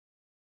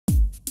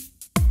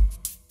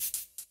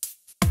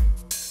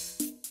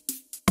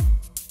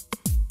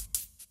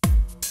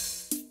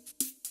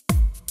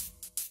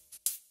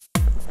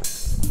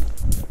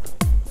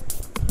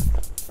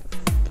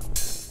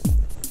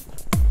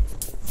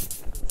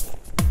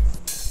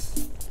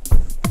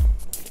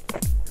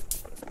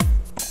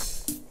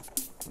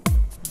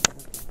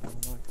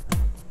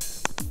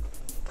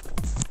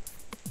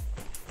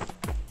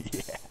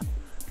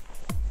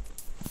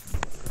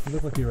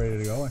look like you're ready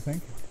to go, I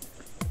think.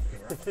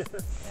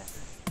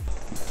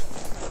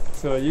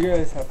 So you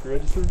guys have to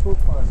register for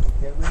fun. You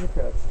can't bring your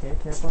pets. You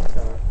can't camp on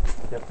site.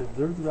 You have to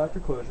observe the doctor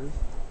closures.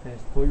 And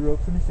just pull your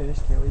ropes when you finish.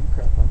 You can't leave your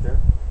crap out there.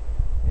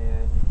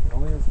 And you can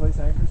only replace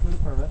anchors with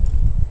a permit.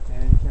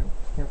 And you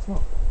can't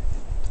smoke.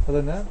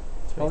 Other than that,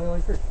 it's probably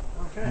only free.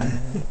 Okay.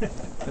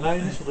 And I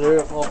initially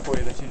wrote all for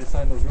you that you just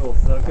signed those rules.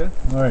 Is that okay?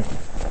 All right.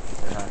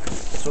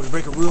 So if you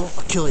break a rule,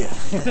 I'll kill you.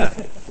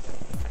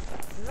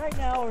 Right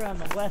now we're on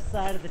the west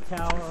side of the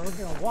tower. We're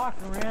going to walk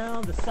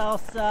around the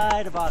south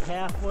side about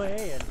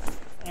halfway and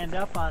end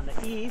up on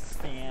the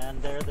east.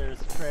 And there's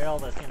a trail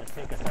that's going to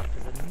take us up to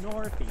the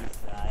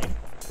northeast side.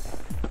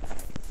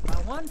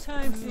 One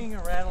time seeing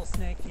a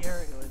rattlesnake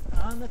here, it was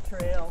on the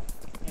trail,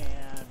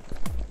 and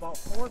about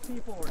 4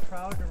 people were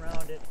crowding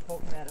around it,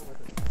 poking at it with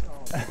a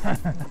stone.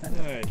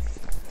 Nice.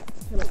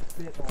 It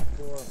bit all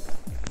 4 of them.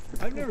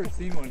 I've never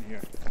seen one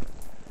here.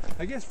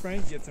 I guess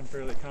Frank gets them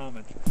fairly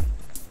common.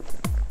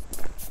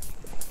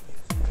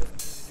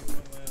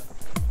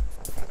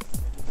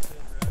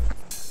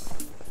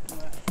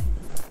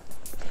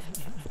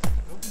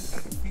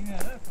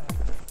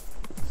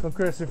 So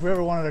Chris, if we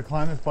ever wanted to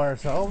climb this by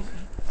ourselves,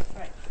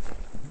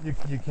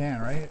 you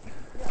can, right?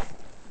 Yeah.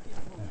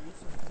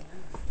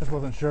 Just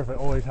wasn't sure if it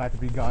always had to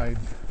be guides.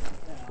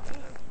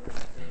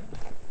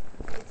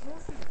 It's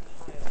mostly the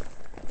pilot.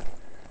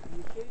 The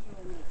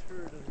occasional little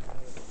tour doesn't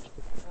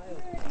matter.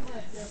 Pretty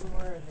much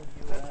everywhere in the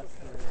U.S.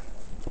 there's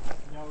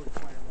no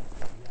requirements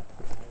that you have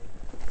to hire.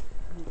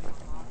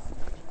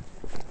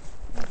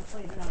 The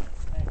place down in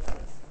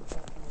Texas.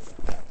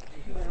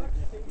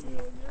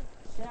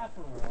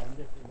 Chaperone,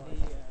 if you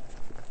like.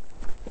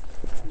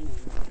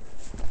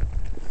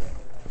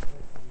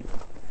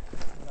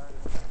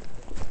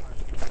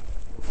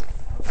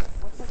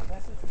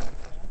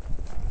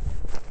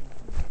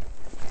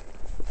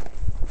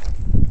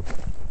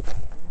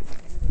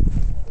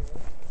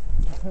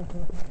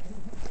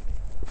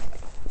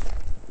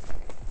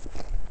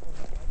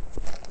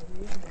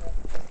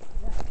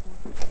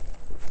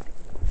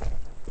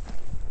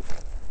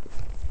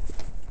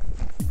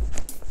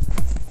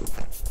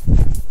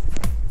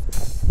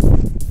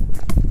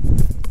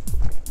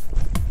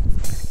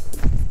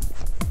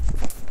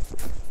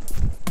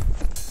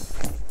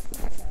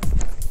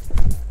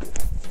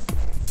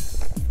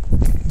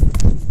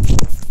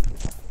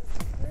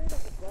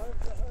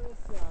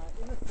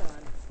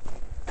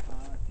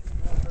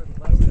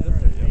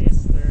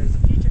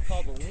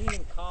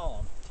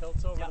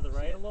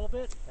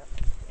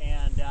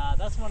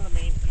 That's one of the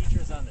main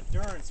features on the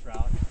Durance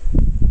route,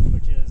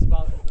 which is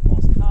about the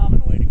most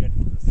common way to get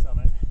to the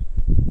summit.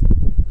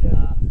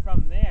 And,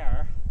 from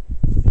there,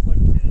 you look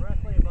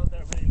directly above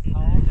that leaning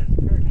column, there's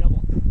a pair of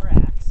double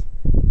cracks,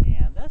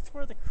 and that's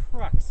where the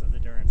crux of the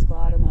Durance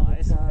climb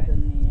lies.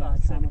 It's about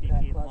 70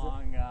 feet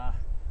long.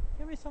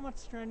 Can be somewhat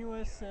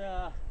strenuous,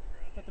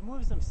 but the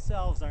moves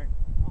themselves aren't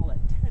all that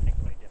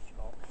technically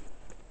difficult.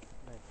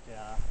 But,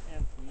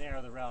 and from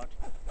there, the route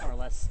more or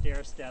less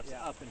stair steps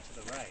up and to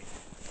the right.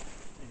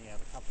 And you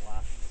have a couple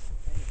options.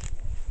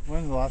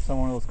 When's the last time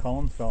one of those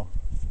columns fell?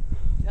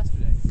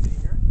 Yesterday. Did you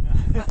hear?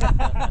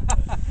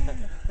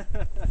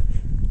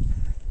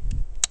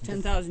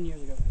 10,000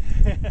 years ago.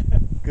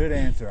 Good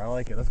answer. I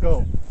like it. Let's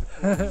go.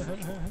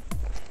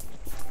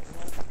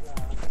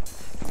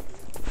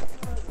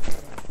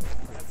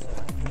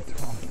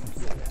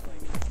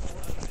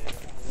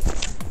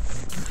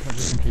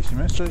 Just in case you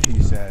missed it,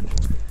 he said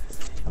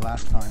the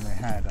last time they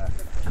had a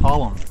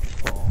column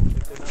fall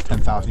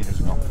 10,000 years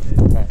ago.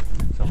 Okay.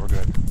 So we're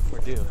good. We're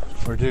due.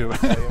 We're due.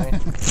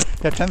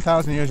 Yeah,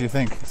 10,000 years you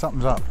think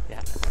something's up.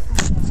 Yeah.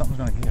 Something's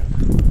going to give.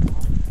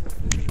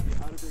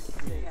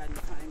 They hadn't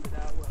timed it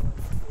out well.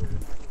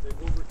 They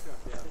overshot,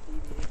 yeah.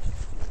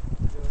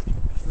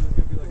 So there's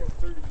going to be like a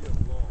 30-year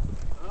long.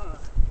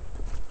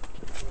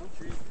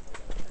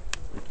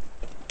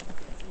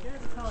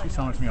 She's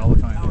telling it to me all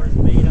the time. The tower is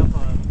made up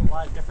of a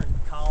lot of different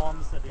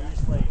columns that are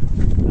usually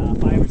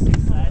 5 or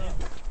 6 sided.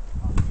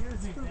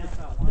 Here's an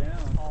example of one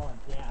that's fallen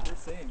down. They're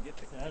saying get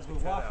the So as we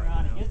walk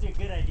around, it gives you a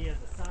good idea of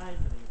the size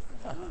of these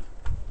things.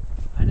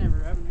 I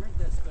haven't heard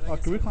this, but I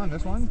guess Can we climb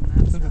this one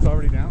some since it's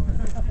already down?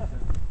 Yeah,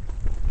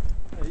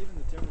 even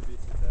the timber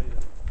beats will tell you.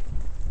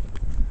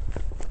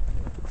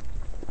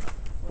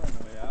 We're on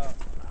the way out.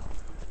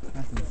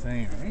 That's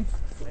insane, right?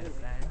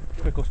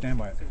 Quick, go stand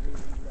by it.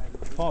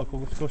 Paul,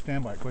 let's go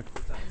stand by it, quick.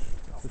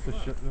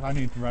 I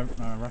need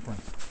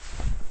reference.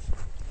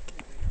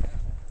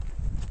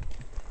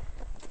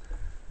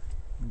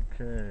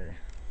 Okay.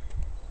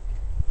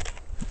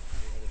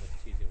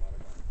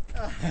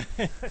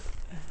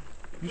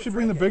 You should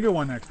bring the bigger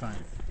one next time.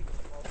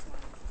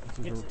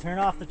 Get to turn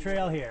off the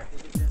trail here.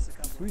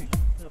 Sweet.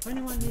 So if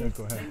anyone needs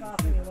go to ahead. take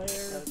off any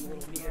layers,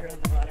 we'll be here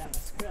in the bottom of the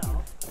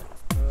skull.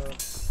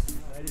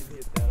 I didn't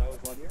get that. I was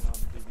watching on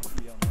the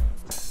BBC on that.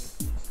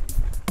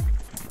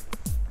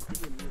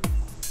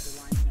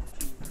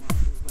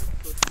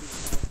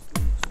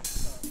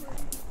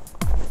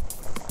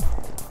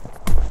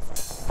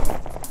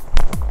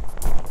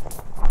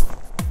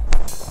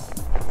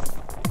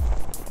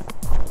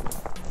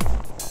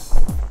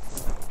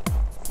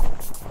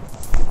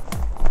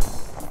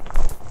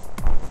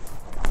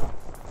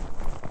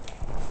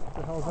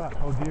 was that?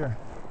 Oh dear.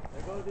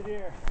 There goes the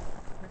deer.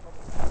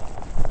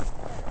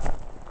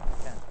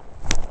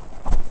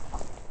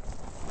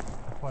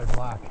 That's probably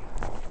black.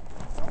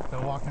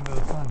 They'll walk into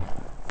the sun.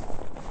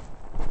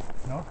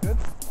 No, it's good.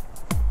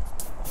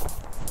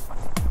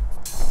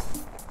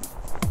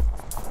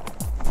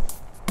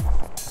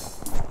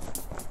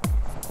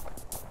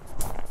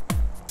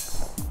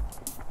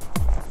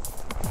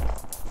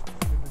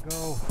 Good to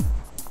go.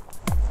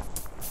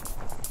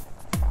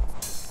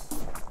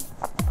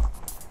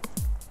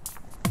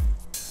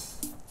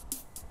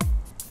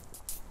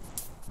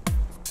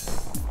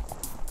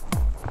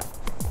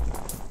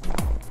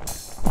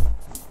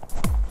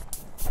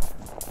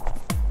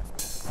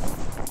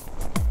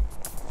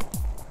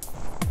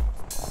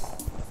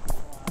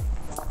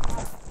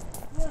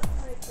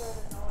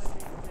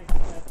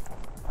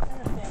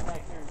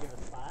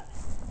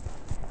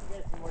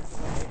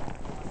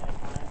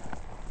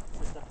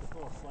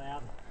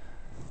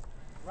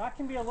 Rock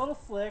can be a little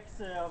slick,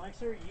 so make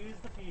sure you use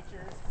the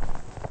features.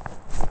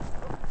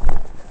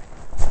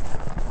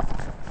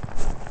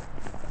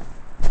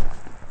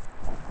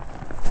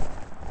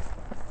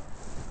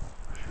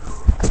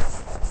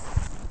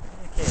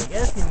 Okay, I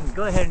guess you can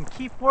go ahead and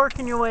keep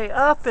working your way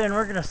up, and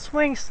we're going to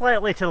swing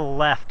slightly to the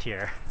left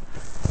here.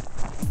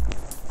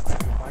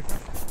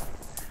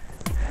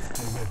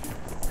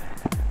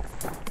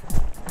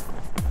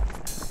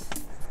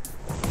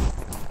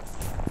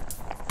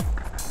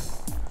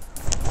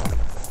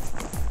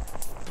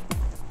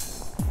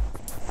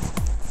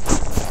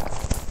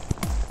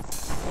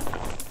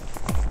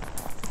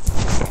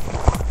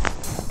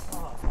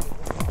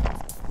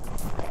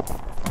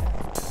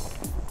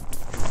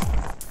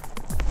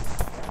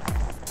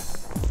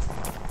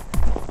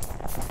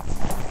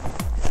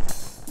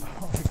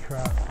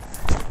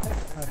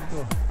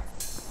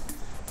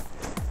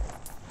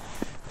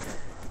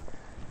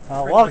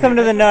 Welcome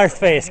to the North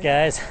Face,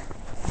 guys.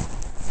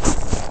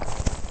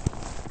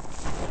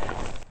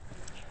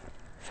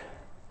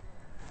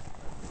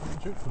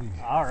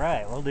 All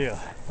right, we'll do.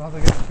 As long as I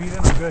get the speed in,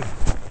 I'm good.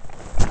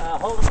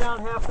 Hold it down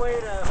halfway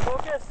to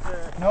focus?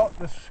 Or? No,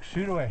 just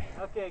shoot away.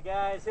 Okay,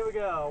 guys, here we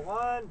go.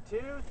 1, 2,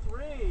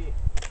 3.